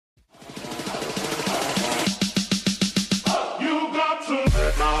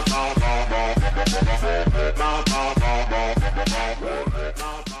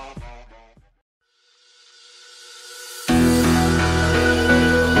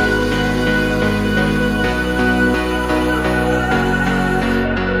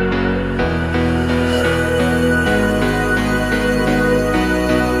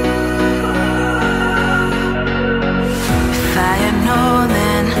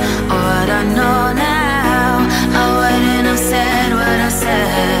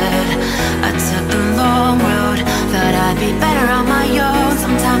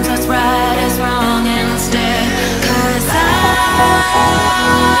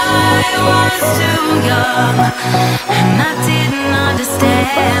was too young, and I didn't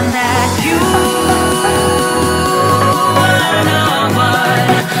understand that you were the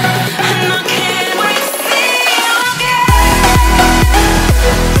one, and I can't wait to see you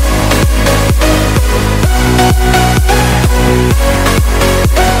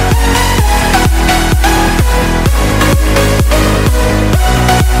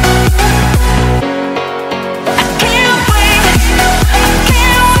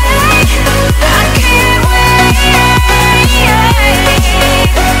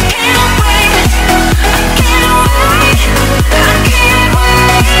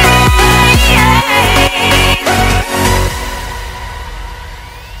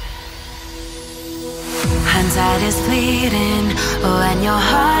hindsight is fleeting when your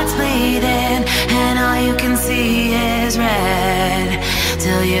heart's bleeding and all you can see is red,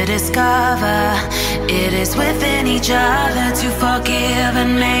 till you discover it is within each other to forgive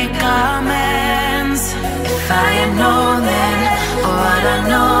and make amends. If I had known then what I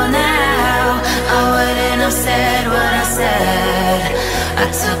know now, I wouldn't have said what I said. I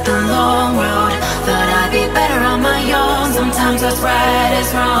took the long road, thought I'd be better on my own. Sometimes what's right is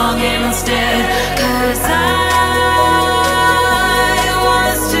wrong instead, 'cause I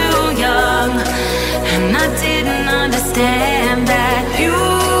was too young, and I didn't understand that you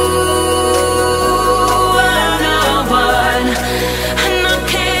were the one, and I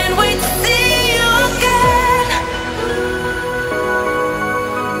can't wait to see you again.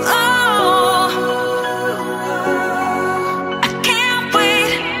 Oh, I can't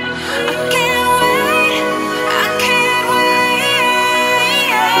wait, I can't wait, I can't wait,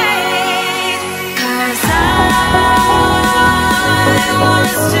 'cause I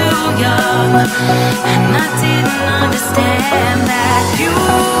was too young, and I didn't understand that you